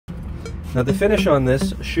Now the finish on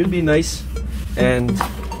this should be nice and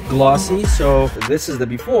glossy. So this is the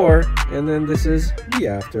before and then this is the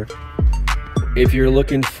after. If you're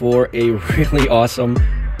looking for a really awesome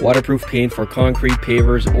waterproof paint for concrete,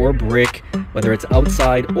 pavers, or brick, whether it's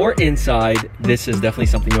outside or inside, this is definitely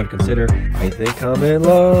something you want to consider. I think I'm in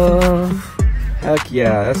love. Heck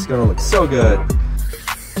yeah, that's gonna look so good.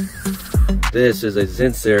 This is a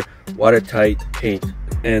Zinsser watertight paint,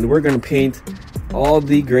 and we're gonna paint all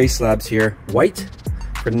the gray slabs here white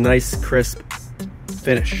for a nice crisp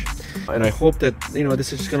finish. And I hope that, you know,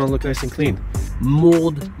 this is just gonna look nice and clean.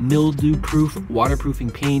 Mold, mildew proof, waterproofing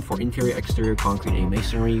paint for interior, exterior, concrete, and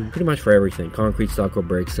masonry. Pretty much for everything. Concrete, stucco,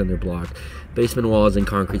 bricks, cinder block, basement walls, and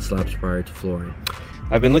concrete slabs prior to flooring.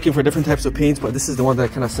 I've been looking for different types of paints, but this is the one that I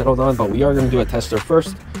kind of settled on. But we are going to do a tester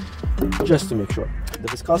first, just to make sure. The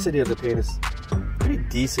viscosity of the paint is pretty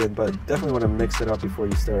decent, but definitely want to mix it up before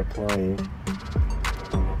you start applying.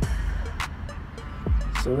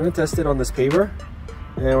 So we're going to test it on this paver,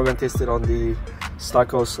 and we're going to test it on the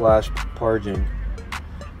stucco slash parging.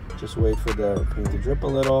 Just wait for the paint to drip a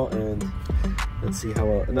little, and let's see how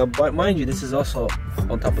well. Now, but mind you, this is also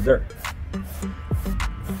on top of dirt.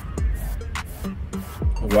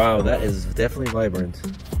 Wow, that is definitely vibrant.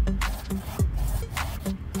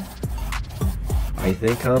 I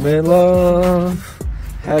think I'm in love.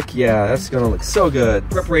 Heck yeah, that's gonna look so good.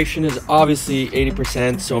 Preparation is obviously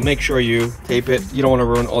 80%, so make sure you tape it. You don't want to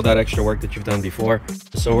ruin all that extra work that you've done before.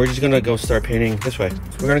 So we're just gonna go start painting this way.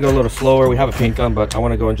 We're gonna go a little slower. We have a paint gun, but I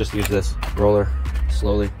want to go and just use this roller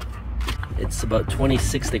slowly. It's about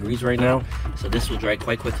 26 degrees right now, so this will dry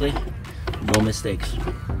quite quickly. No mistakes.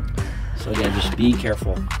 So again, just be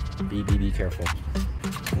careful. Be careful.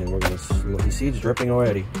 And we're gonna slow. You see, it's dripping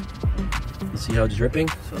already. You see how it's dripping?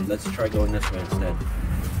 So let's try going this way instead.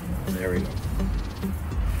 There we go.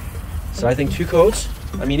 So I think 2 coats,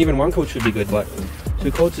 I mean even 1 coat should be good, but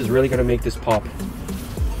 2 coats is really gonna make this pop.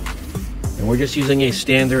 And we're just using a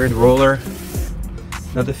standard roller.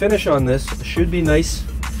 Now the finish on this should be nice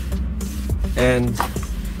and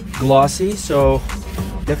glossy, so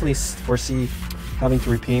definitely foresee having to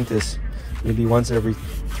repaint this maybe once every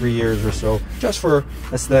 3 years or so, just for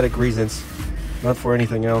aesthetic reasons, not for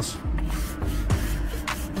anything else.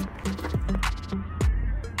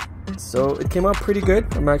 So it came out pretty good.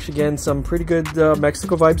 I'm actually getting some pretty good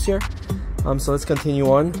Mexico vibes here. So let's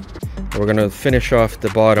continue on. We're gonna finish off the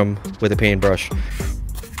bottom with a paintbrush.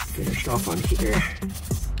 Finished off on here.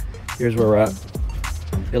 Here's where we're at.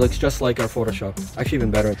 It looks just like our Photoshop. Actually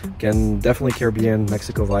even better. Again, definitely Caribbean,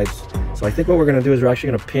 Mexico vibes. So I think what we're gonna do is we're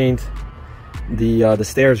actually gonna paint the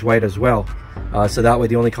stairs white as well. So that way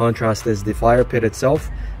the only contrast is the fire pit itself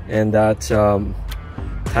and that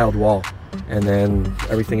tiled wall. And then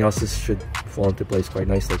everything else should fall into place quite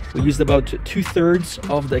nicely. We used about 2/3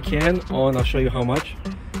 of the can on, I'll show you how much.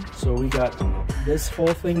 So we got this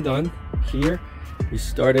whole thing done here. We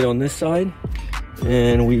started on this side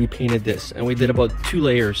and we painted this, and we did about 2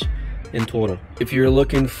 layers in total. If you're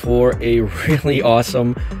looking for a really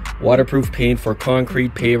awesome waterproof paint for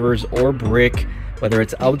concrete, pavers, or brick, whether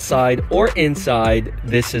it's outside or inside,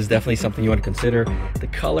 this is definitely something you want to consider. The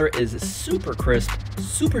color is super crisp,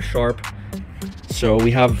 super sharp. So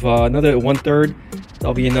we have another 1/3.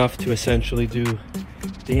 That'll be enough to essentially do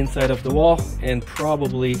the inside of the wall and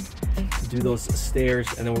probably do those stairs.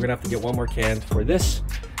 And then we're gonna have to get 1 more can for this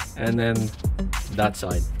and then that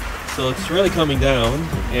side. So it's really coming down,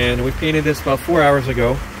 and we painted this about 4 hours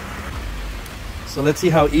ago. So let's see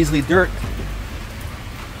how easily dirt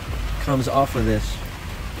comes off of this.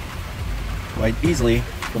 Quite easily,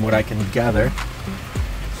 from what I can gather.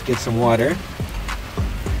 Let's get some water.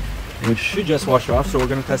 And it should just wash off, so we're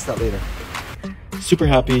gonna test that later. Super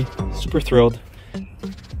happy, super thrilled.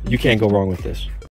 You can't go wrong with this.